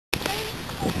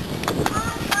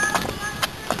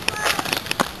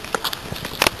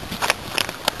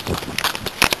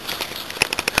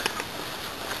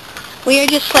we are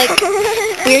just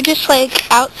like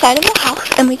outside of the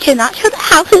house, and we cannot show the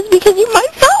houses because you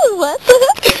might follow us.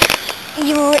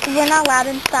 We're not allowed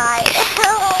inside.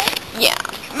 Yeah.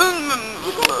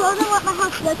 You can show them what my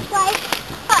house looks like.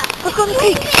 Let's go to the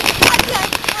creek.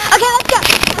 Okay, let's go.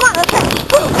 Come on, let's go.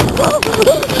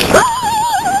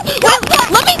 Wait,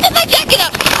 let me get my jacket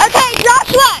up. Okay,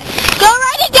 Joshua, go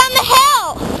right it down the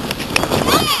hill.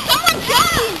 Someone's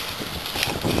down.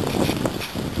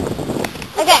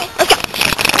 Okay.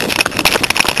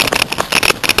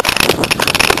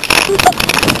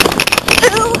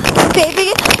 Ooh,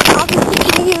 baby, I'll be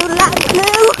teaching you like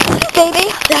glue. Baby,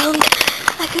 don't.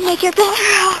 I can make your bed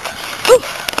rock.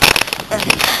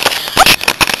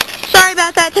 Sorry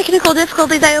about that, technical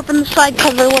difficulties. I opened the slide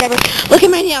cover or whatever. Look at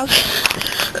my nails.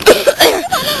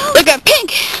 Look at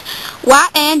pink,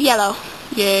 white, and yellow.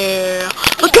 Yeah.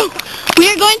 Let's go. We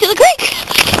are going to the creek.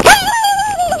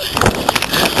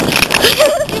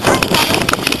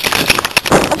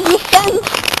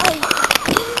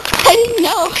 I didn't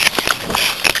know.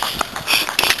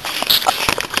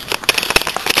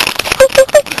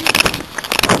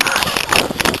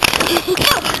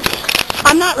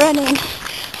 I'm not running.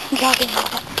 I'm jogging.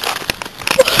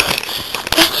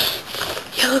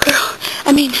 Yellow girl.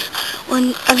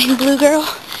 Blue girl.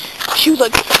 She was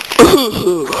like, I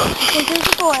think there's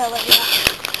a boy over there.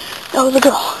 that was a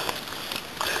girl.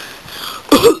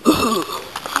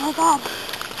 Oh my god.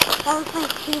 That was my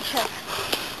teacher.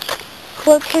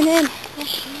 What's her name?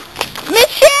 Miss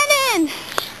Shannon!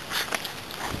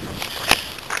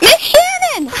 Miss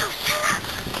Shannon!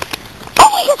 Oh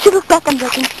my god, she looked back. I'm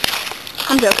joking.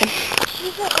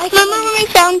 Remember when we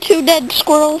found 2 dead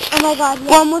squirrels? Oh my god, yeah.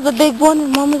 One was a big one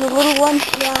and one was a little one?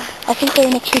 Yeah. I think they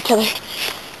were next to each other.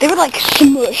 They were like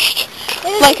smushed.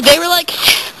 Like they were like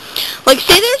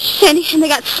say they're standing and they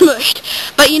got smushed.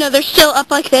 But you know, they're still up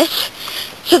like this.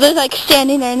 So they're like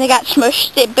standing there and they got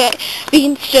smushed.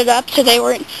 Being stood up so they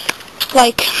weren't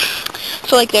like,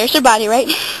 so like there's their body, right?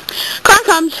 Car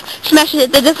comes, smashes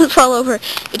it, that doesn't fall over.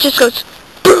 It just goes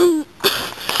boom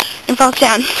and falls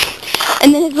down.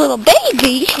 And then his little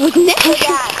baby was next to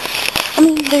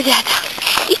their dad.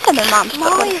 He said their mom's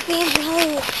Molly's being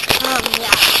really,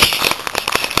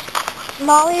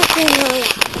 Molly's being really,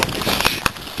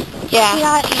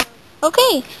 yeah.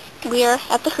 Okay, we are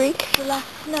at the creek. the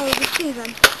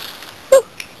season.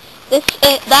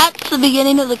 That's the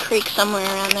beginning of the creek somewhere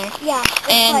around there. Yeah.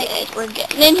 And we're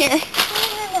getting in here.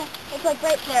 It's like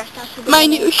right there. That's the My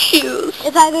new shoes.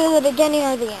 It's either the beginning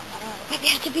or the end. I don't know. But we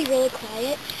have to be really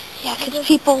quiet. Yeah, because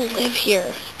people live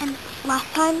here. And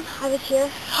last time I was here.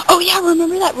 Oh yeah,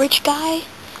 remember that rich guy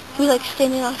who was like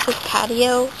standing off his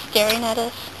patio staring at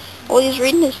us? Well, he's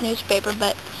reading his newspaper,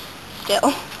 but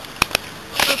still.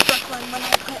 Brooklyn, when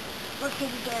I put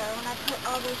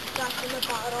all this stuff in the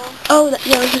bottle. Oh, that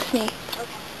was just me.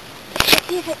 Okay. Let's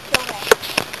see if it's still there.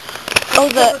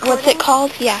 Oh, what's it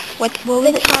called? Yeah. What was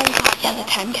it? Time capsule. Yeah, the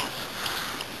time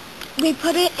capsule. We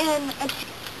put it in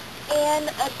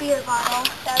a beer bottle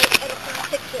that was in a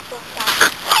 6-foot style.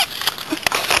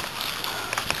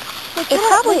 It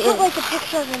probably is. is. Like a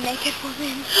picture of a naked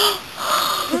woman.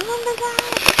 Remember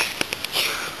that?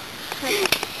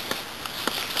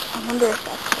 I wonder if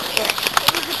that's the picture.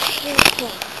 It was a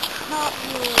piercing. Not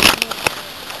really naked.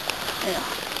 Yeah.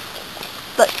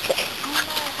 But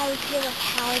I was here with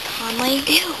Howard Conley.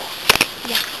 Ew.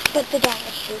 Yeah, but the dog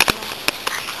was shooting off.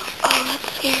 Oh, that's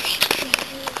scary.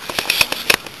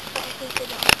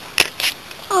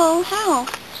 Oh, how?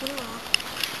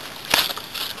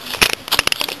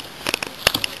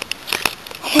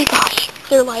 Oh my gosh,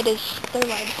 their light is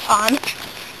on.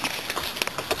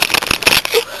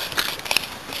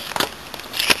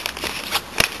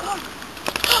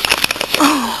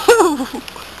 Oh.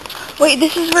 Wait,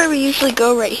 this is where we usually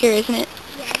go right here, isn't it?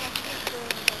 Yeah,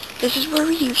 This is where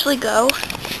we usually go.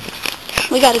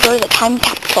 We gotta go to the time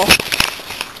capsule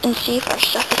and see if our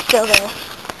stuff is still there.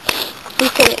 We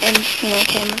put it in,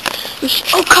 camera.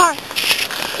 Oh, car!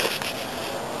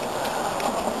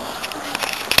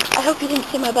 I hope you didn't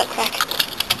see my butt crack.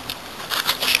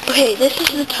 Okay, this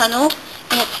is the tunnel,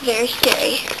 and it's very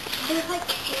scary. there's like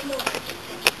camels.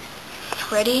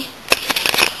 Ready?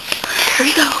 Here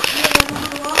we go.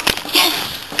 Yes!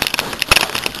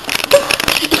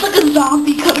 It's like a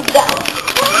zombie comes out.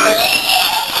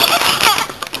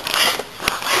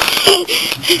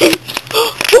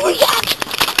 What was that?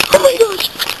 Oh my gosh!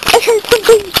 I heard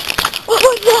something! What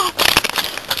was that?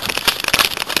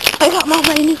 I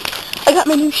got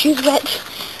my new shoes wet.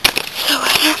 So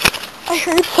I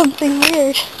heard something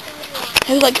weird.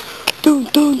 It was like doom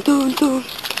doom doom doom.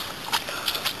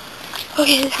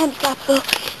 Okay, the time capsule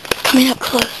coming up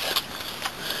close.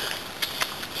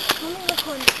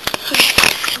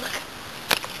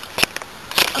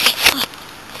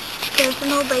 there's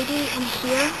an old lady in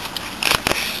here,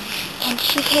 and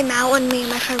she came out when me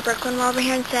and my friend Brooklyn were over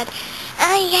here and said,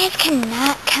 "Oh, you guys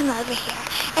cannot come over here.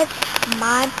 It's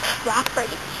my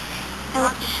property." And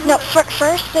no,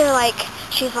 first they're like,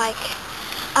 she's like,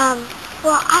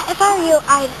 well, if I were you,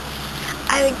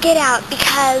 I would get out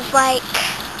because, like,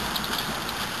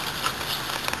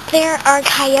 there are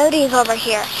coyotes over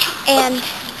here and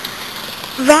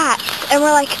rats. And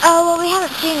we're like, oh, well, we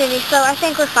haven't seen any, so I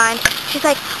think we're fine. She's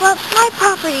like, well, it's my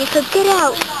property, so get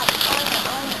out.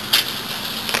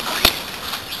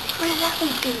 Where did that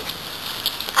thing go?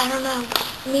 I don't know.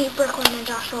 Me, Brooklyn, and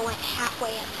Joshua went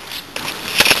halfway in there.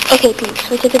 Okay, peeps,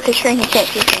 we took a picture and you can't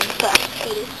see things, but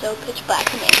it is so pitch black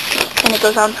in there. And it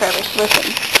goes on forever, so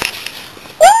listen.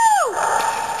 Woo!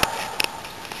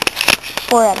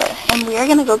 Forever. And we are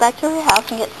going to go back to her house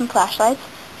and get some flashlights.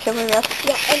 Show her up.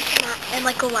 Yeah, and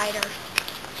like a lighter.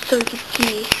 So we can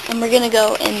see. And we're going to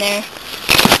go in there.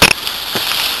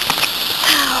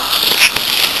 Ow.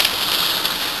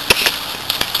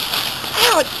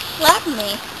 Ow, it slapped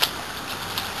me.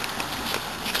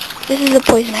 This is a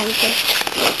poison ivy paste.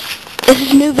 This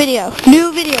is new video.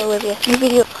 New video, Olivia. New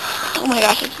video. Oh my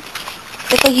gosh.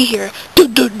 It's like you hear. Do,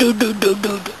 do, do, do, do,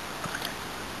 do.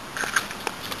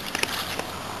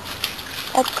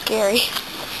 That's scary.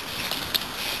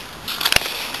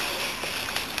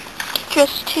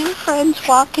 Just two friends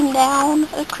walking down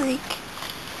a creek.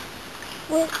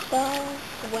 With the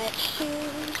wet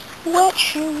shoes. Wet We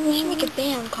shoes. should make a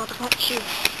band called Wet Shoes.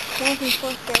 When I was in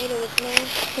 4th grade, it was me,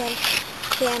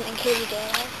 Sam, and Katie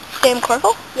Dale. Sam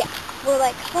Corkle? Yeah. We're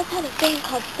like, let's have a band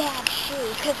called Bad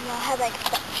Shoes, because we all had, like,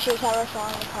 shoes that were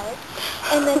falling apart.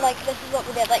 And then, like, this is what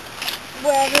we did, like,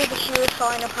 wherever the shoe was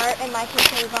falling apart, and my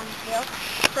toe was on the heel.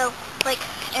 So, like,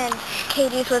 and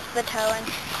Katie's was the toe, and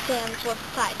Sam's was the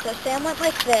side. So Sam went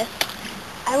like this,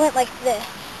 I went like this,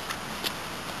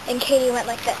 and Katie went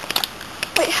like this.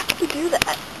 Wait, how did you do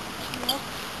that?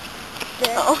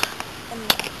 This, Oh. and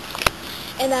this.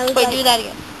 And I was Wait, like, do that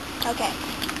again. okay.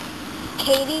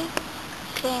 Katie,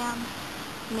 Sam,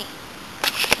 me.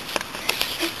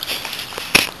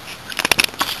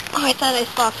 Oh, I thought I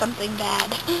saw something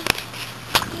bad.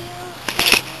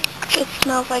 It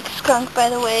smells like skunk, by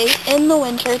the way. In the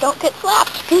winter, don't get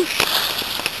slapped.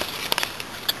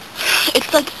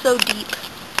 It's like so deep.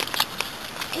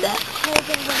 It was colder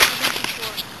than I went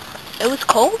before. It was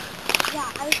cold?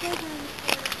 Yeah, I was colder than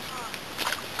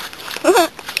before.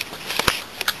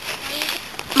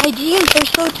 My jeans are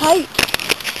so tight.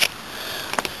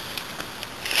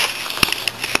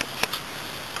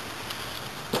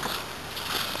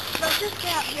 Let's just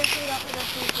get out here so we don't get our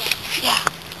food wet. Yeah.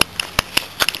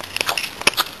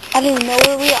 I don't even know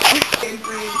where we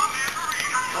are.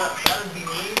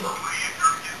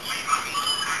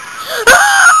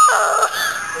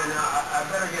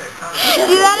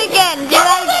 Do that again. Do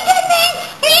that again.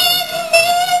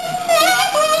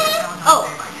 Oh,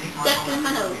 that's in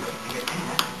my nose.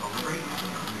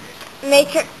 Make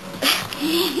her...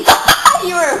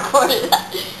 You were recorded.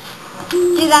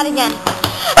 Do that again.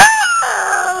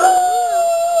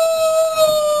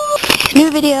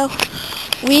 New video.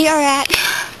 We are at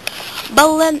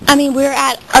we're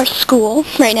at our school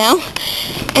right now,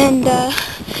 and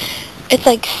it's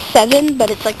like 7, but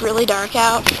it's like really dark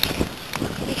out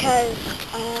because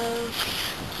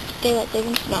of daylight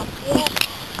savings. No, Yeah.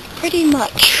 pretty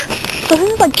much. So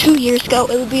this is like 2 years ago.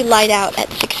 It would be light out at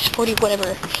 6:40, whatever.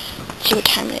 Let's see what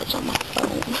time it is on my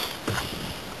phone.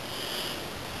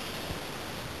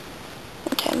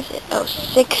 What time is it? Oh,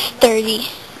 6:30.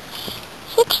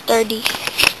 6:30.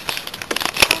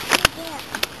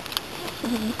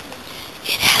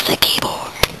 It has a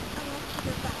keyboard.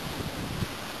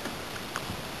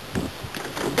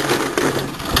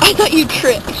 I thought you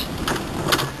tripped.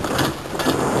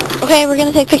 Okay, we're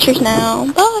gonna take pictures now.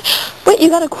 Bye. Wait, you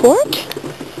got a quart?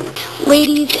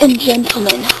 Ladies and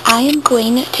gentlemen, I am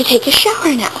going to take a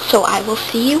shower now, so I will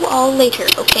see you all later,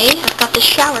 okay? I've got the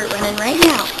shower running right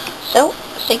now. So,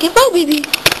 say goodbye, baby.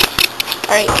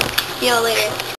 Alright, see y'all later.